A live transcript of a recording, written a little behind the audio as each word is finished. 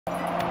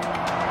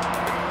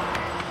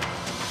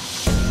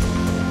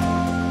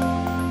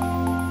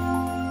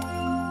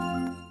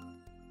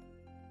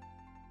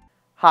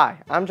Hi,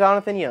 I'm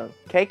Jonathan Young,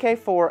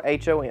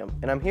 KK4HOM,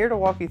 and I'm here to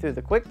walk you through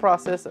the quick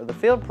process of the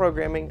field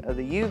programming of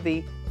the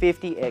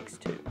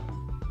UV-50X2.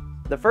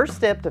 The first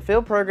step to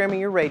field programming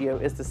your radio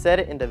is to set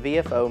it into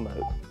VFO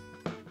mode.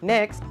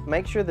 Next,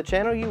 make sure the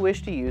channel you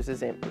wish to use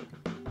is empty.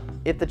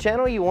 If the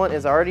channel you want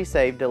is already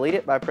saved, delete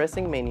it by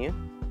pressing Menu,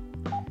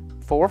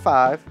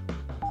 4-5,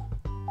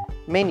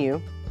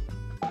 Menu,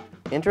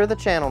 enter the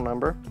channel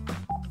number,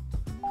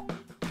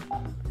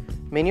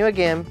 Menu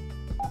again,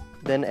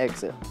 then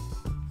Exit.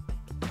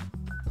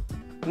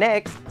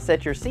 Next,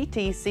 set your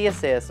CT,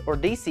 CSS, or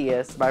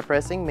DCS by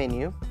pressing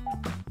Menu,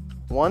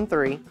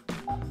 1-3,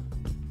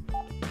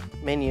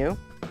 Menu,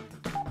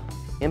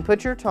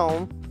 input your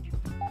tone,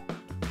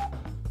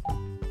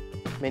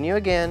 Menu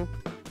again,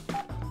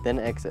 then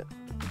Exit.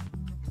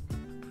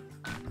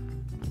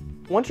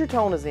 Once your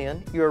tone is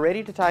in, you are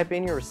ready to type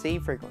in your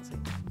receive frequency.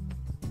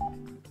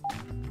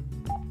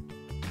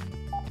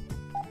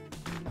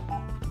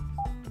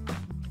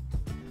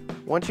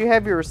 Once you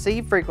have your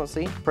receive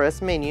frequency,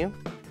 press Menu,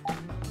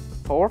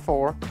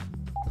 4-4,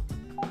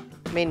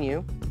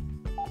 Menu,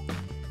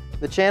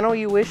 the channel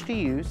you wish to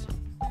use,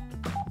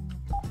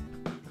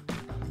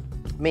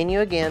 Menu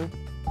again,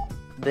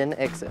 then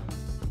Exit.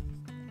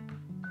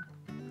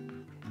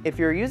 If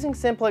you're using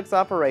simplex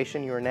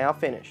operation, you are now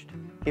finished.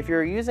 If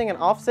you're using an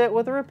offset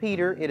with a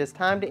repeater, it is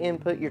time to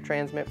input your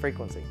transmit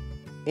frequency.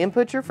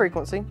 Input your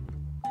frequency,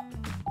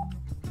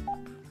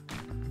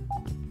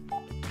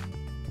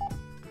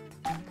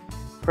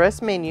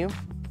 press Menu,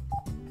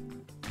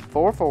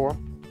 4-4,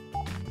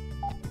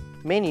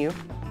 Menu,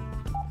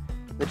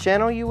 the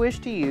channel you wish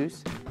to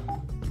use,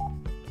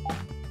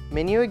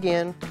 Menu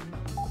again,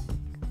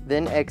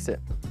 then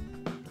Exit.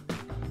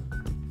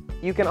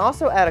 You can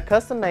also add a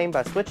custom name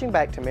by switching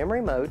back to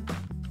memory mode.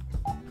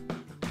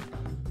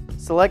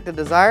 Select a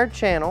desired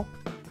channel,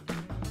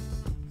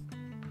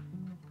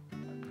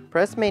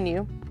 press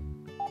Menu,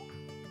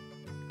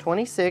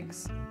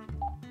 26,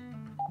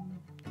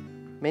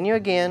 Menu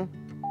again,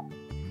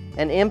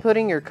 and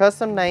inputting your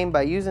custom name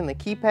by using the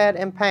keypad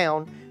and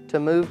pound to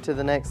move to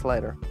the next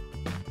letter.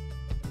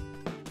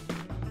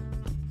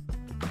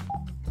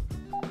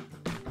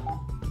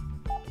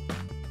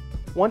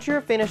 Once you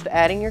are finished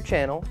adding your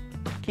channel,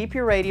 keep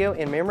your radio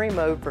in memory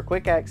mode for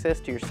quick access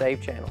to your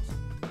saved channels.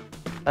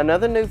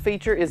 Another new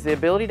feature is the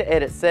ability to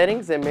edit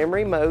settings in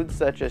memory modes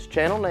such as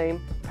channel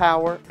name,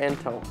 power, and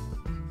tone.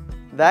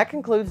 That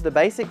concludes the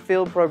basic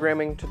field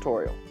programming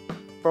tutorial.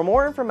 For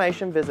more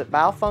information, visit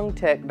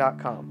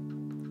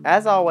BaoFengTech.com.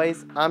 As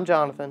always, I'm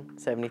Jonathan,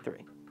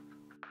 73.